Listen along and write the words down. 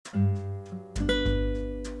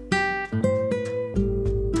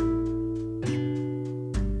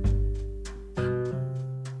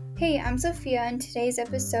I'm Sophia, and today's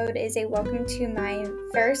episode is a welcome to my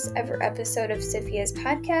first ever episode of Sophia's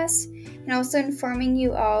podcast, and also informing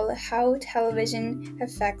you all how television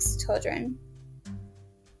affects children.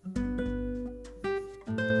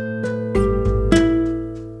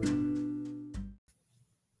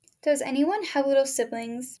 Does anyone have little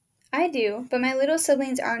siblings? I do, but my little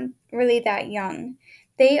siblings aren't really that young.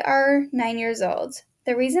 They are 9 years old.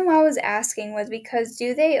 The reason why I was asking was because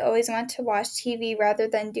do they always want to watch TV rather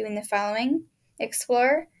than doing the following?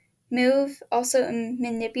 Explore, move, also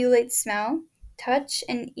manipulate smell, touch,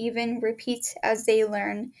 and even repeat as they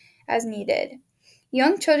learn as needed.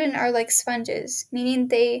 Young children are like sponges, meaning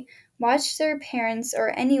they watch their parents or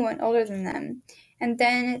anyone older than them, and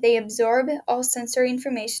then they absorb all sensory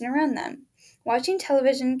information around them. Watching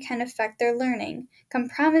television can affect their learning,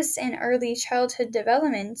 compromise in early childhood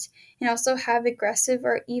development, and also have aggressive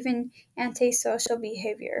or even antisocial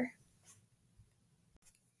behavior.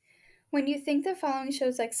 When you think the following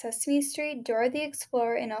shows like Sesame Street, Dora the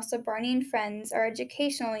Explorer, and also Barney and Friends are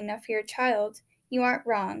educational enough for your child, you aren't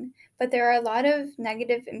wrong, but there are a lot of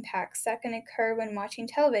negative impacts that can occur when watching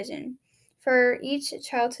television. For each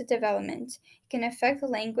childhood development, it can affect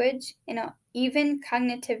language and even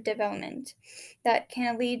cognitive development. That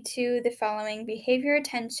can lead to the following behavior,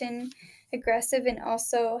 attention, aggressive, and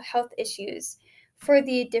also health issues. For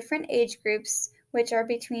the different age groups, which are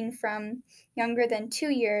between from younger than 2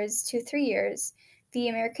 years to 3 years, the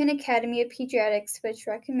American Academy of Pediatrics, which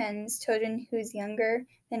recommends children who's younger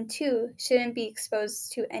than 2 shouldn't be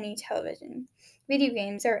exposed to any television, video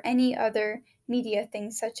games, or any other media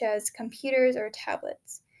things such as computers or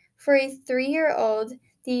tablets. For a 3-year-old,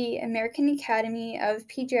 the American Academy of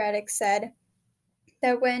Pediatrics said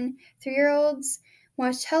that when 3-year-olds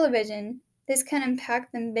watch television, this can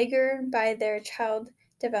impact them bigger by their child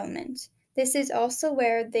development. This is also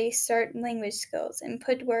where they start language skills and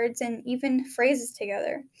put words and even phrases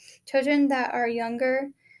together. Children that are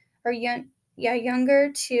younger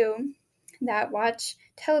too that watch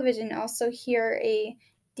television also hear a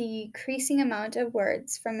decreasing amount of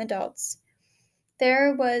words from adults.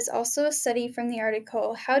 There was also a study from the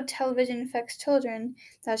article How Television Affects Children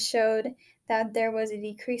that showed that there was a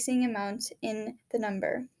decreasing amount in the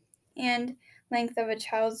number and length of a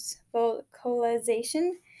child's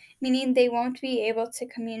vocalization, meaning they won't be able to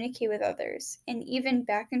communicate with others, and even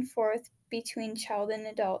back and forth between child and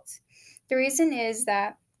adult. The reason is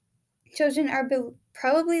that children are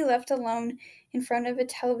probably left alone in front of a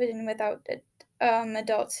television without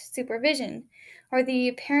adult supervision, or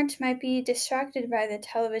the parent might be distracted by the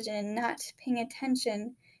television and not paying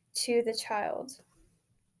attention to the child.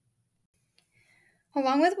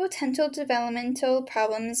 Along with potential developmental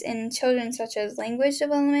problems in children such as language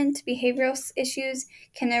development, behavioral issues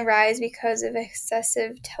can arise because of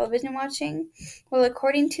excessive television watching. Well,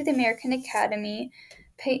 according to the American Academy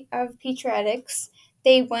of Pediatrics,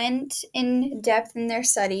 they went in depth in their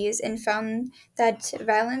studies and found that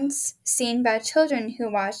violence seen by children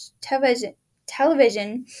who watch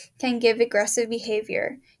television can give aggressive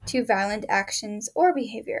behavior to violent actions or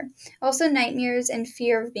behavior, also nightmares and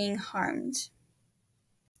fear of being harmed.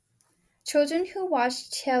 Children who watch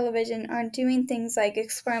television are doing things like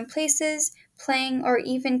exploring places, playing, or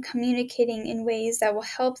even communicating in ways that will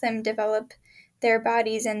help them develop their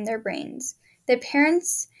bodies and their brains. The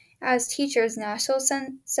Parents as Teachers National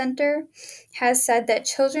Center has said that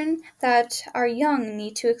children that are young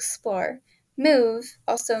need to explore, move,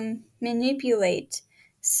 also manipulate,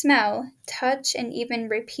 smell, touch, and even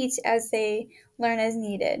repeat as they learn as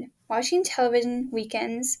needed. Watching television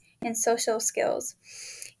weakens in social skills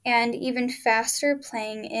and even faster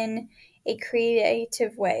playing in a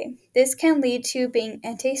creative way. This can lead to being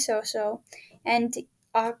antisocial and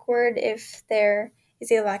awkward if there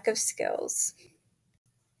is a lack of skills.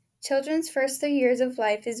 Children's first 3 years of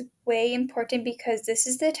life is way important because this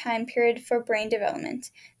is the time period for brain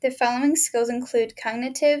development. The following skills include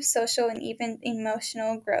cognitive, social, and even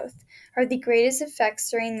emotional growth are the greatest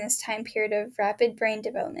effects during this time period of rapid brain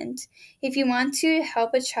development. If you want to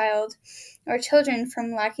help a child or children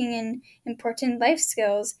from lacking in important life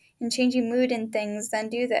skills and changing mood and things, then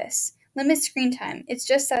do this. Limit screen time. It's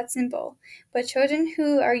just that simple. But children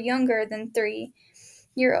who are younger than 3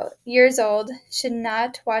 years old should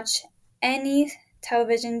not watch any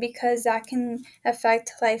television because that can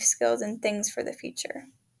affect life skills and things for the future.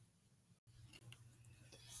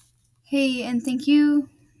 Hey, and thank you,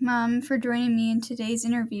 Mom, for joining me in today's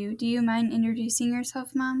interview. Do you mind introducing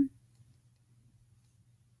yourself, Mom?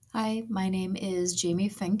 Hi, my name is Jamie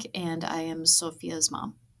Fink, and I am Sophia's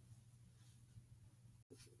mom.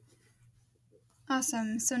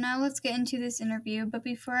 Awesome. So now let's get into this interview. But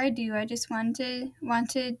before I do, I just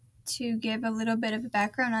wanted to give a little bit of a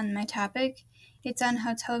background on my topic. It's on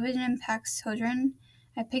how television impacts children.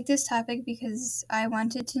 I picked this topic because I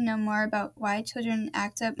wanted to know more about why children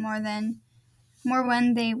act up more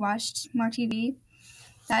when they watch more TV.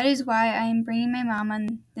 That is why I am bringing my mom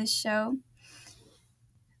on this show.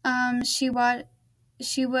 She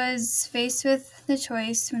was faced with the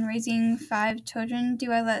choice when raising 5 children.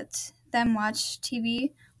 Do I let them watch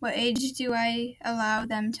TV? What age do I allow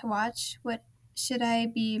them to watch? What should I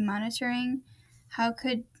be monitoring? How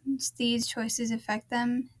could these choices affect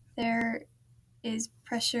them? There is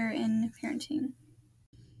pressure in parenting.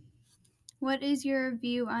 What is your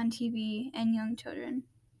view on TV and young children?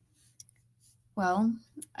 Well,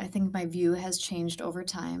 I think my view has changed over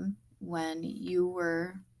time. When you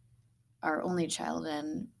were our only child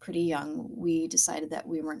and pretty young, we decided that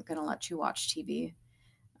we weren't going to let you watch TV.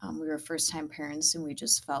 We were first time parents and we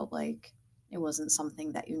just felt like it wasn't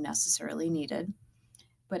something that you necessarily needed.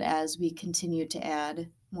 But as we continued to add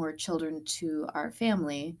more children to our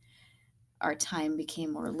family, our time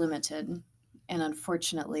became more limited. And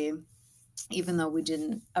unfortunately, even though we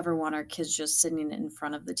didn't ever want our kids just sitting in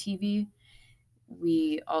front of the TV,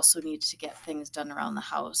 we also needed to get things done around the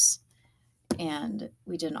house. And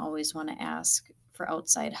we didn't always want to ask for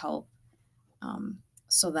outside help.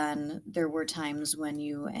 So then there were times when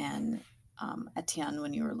you and Etienne,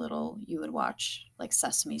 when you were little, you would watch like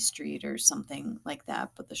Sesame Street or something like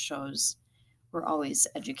that, but the shows were always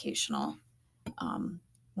educational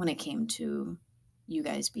when it came to you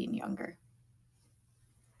guys being younger.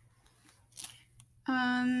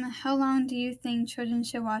 How long do you think children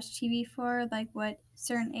should watch TV for? Like what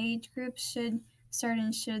certain age groups should start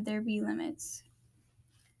and should there be limits?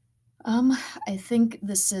 I think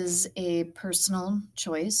this is a personal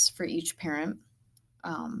choice for each parent.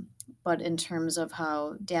 But in terms of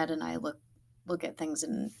how Dad and I look at things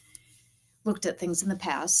and looked at things in the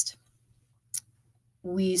past,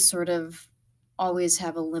 we sort of always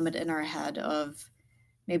have a limit in our head of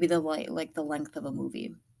maybe the length of a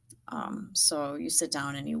movie. So you sit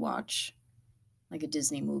down and you watch like a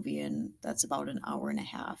Disney movie, and that's about an hour and a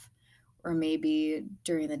half. Or maybe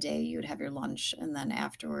during the day you would have your lunch, and then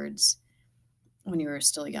afterwards, when you were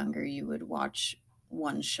still younger, you would watch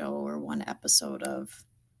one show or one episode of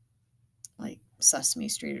like Sesame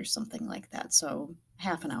Street or something like that. So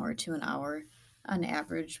half an hour to an hour on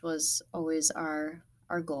average was always our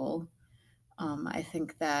goal. I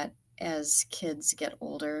think that as kids get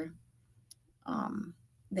older,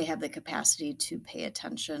 they have the capacity to pay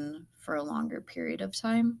attention for a longer period of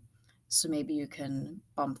time. So maybe you can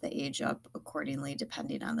bump the age up accordingly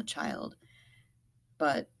depending on the child.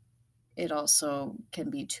 But it also can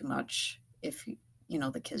be too much if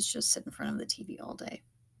the kids just sit in front of the TV all day.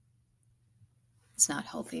 It's not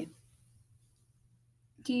healthy.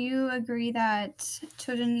 Do you agree that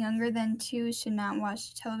children younger than 2 should not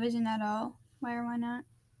watch television at all? Why or why not?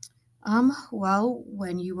 Well,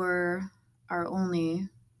 when you were our only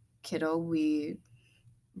kiddo, we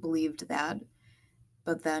believed that.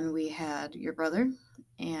 But then we had your brother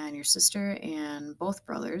and your sister and both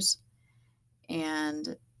brothers.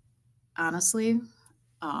 And honestly,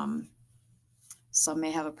 some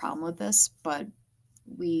may have a problem with this, but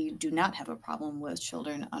we do not have a problem with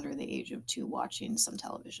children under the age of 2 watching some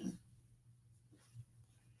television.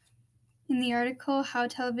 In the article, How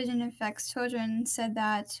Television Affects Children, said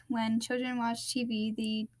that when children watch TV,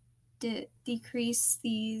 they decrease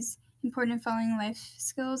these important following life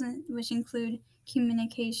skills, which include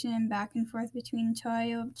communication and back and forth between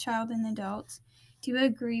child and adult. Do you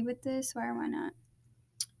agree with this? Why or why not?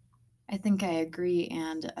 I think I agree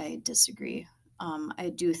and I disagree. I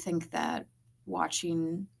do think that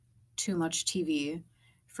watching too much TV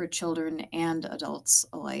for children and adults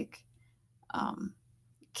alike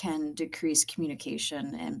can decrease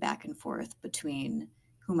communication and back and forth between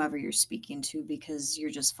whomever you're speaking to because you're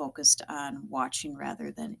just focused on watching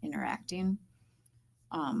rather than interacting.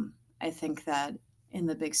 I think that in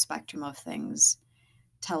the big spectrum of things,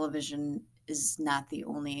 television is not the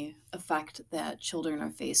only effect that children are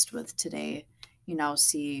faced with today. You now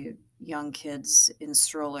see young kids in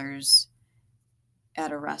strollers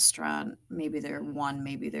at a restaurant. Maybe they're 1,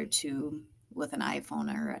 maybe they're 2, with an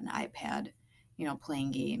iPhone or an iPad, playing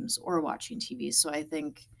games or watching TV. So I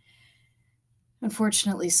think,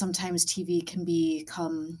 unfortunately, sometimes TV can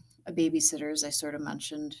become a babysitter, as I sort of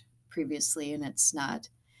mentioned previously, and it's not,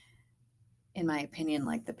 in my opinion,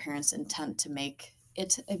 like the parents' intent to make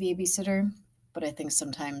it a babysitter. But I think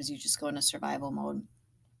sometimes you just go into survival mode.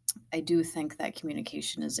 I do think that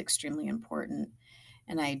communication is extremely important,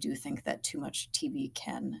 and I do think that too much TV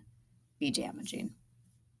can be damaging.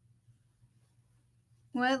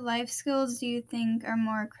 What life skills do you think are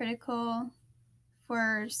more critical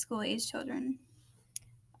for school-age children?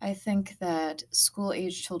 I think that school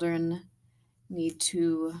age children need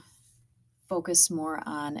to focus more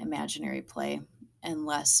on imaginary play and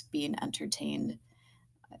less being entertained.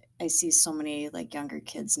 I see so many like younger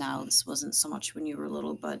kids now. This wasn't so much when you were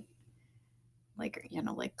little, but like,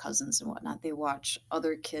 like cousins and whatnot, they watch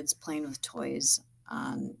other kids playing with toys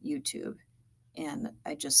on YouTube. And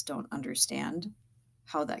I just don't understand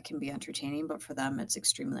how that can be entertaining, but for them, it's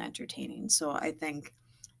extremely entertaining. So I think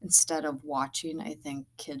instead of watching, I think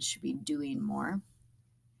kids should be doing more.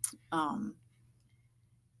 Um,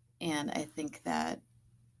 and I think that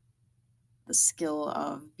the skill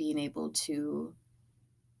of being able to,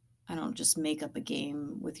 I don't know, just make up a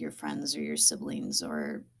game with your friends or your siblings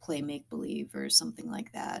or play make believe or something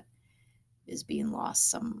like that is being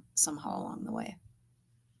lost somehow along the way.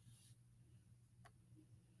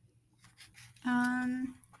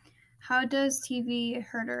 How does TV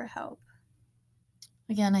hurt or help?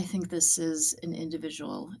 Again, I think this is an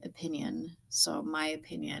individual opinion. So my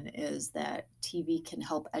opinion is that TV can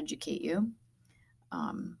help educate you,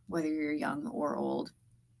 whether you're young or old.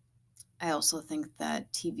 I also think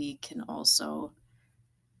that TV can also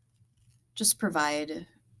just provide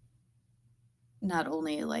not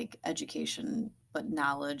only like education, but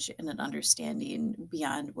knowledge and an understanding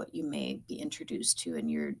beyond what you may be introduced to in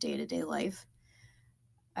your day to day life.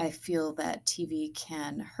 I feel that TV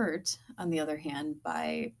can hurt, on the other hand,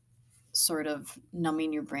 by sort of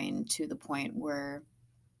numbing your brain to the point where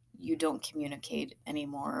you don't communicate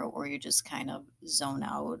anymore or you just kind of zone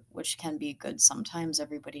out, which can be good sometimes.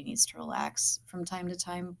 Everybody needs to relax from time to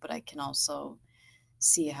time, but I can also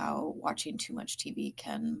see how watching too much TV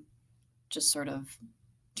can just sort of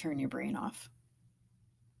turn your brain off.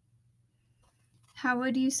 How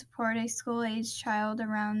would you support a school-age child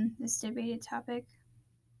around this debated topic?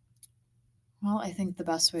 Well, I think the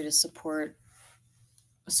best way to support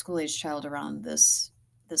a school age child around this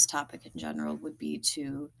topic in general would be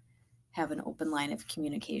to have an open line of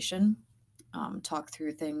communication, talk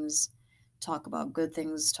through things, talk about good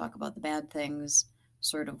things, talk about the bad things,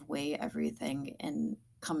 sort of weigh everything and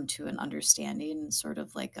come to an understanding, sort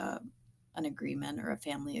of like an agreement or a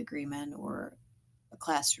family agreement or a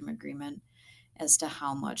classroom agreement as to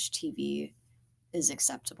how much TV is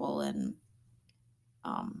acceptable and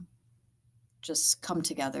um, just come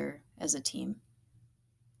together as a team.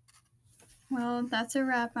 Well, that's a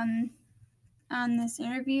wrap on this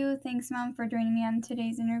interview. Thanks, Mom, for joining me on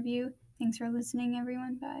today's interview. Thanks for listening,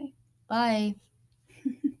 everyone. Bye. Bye.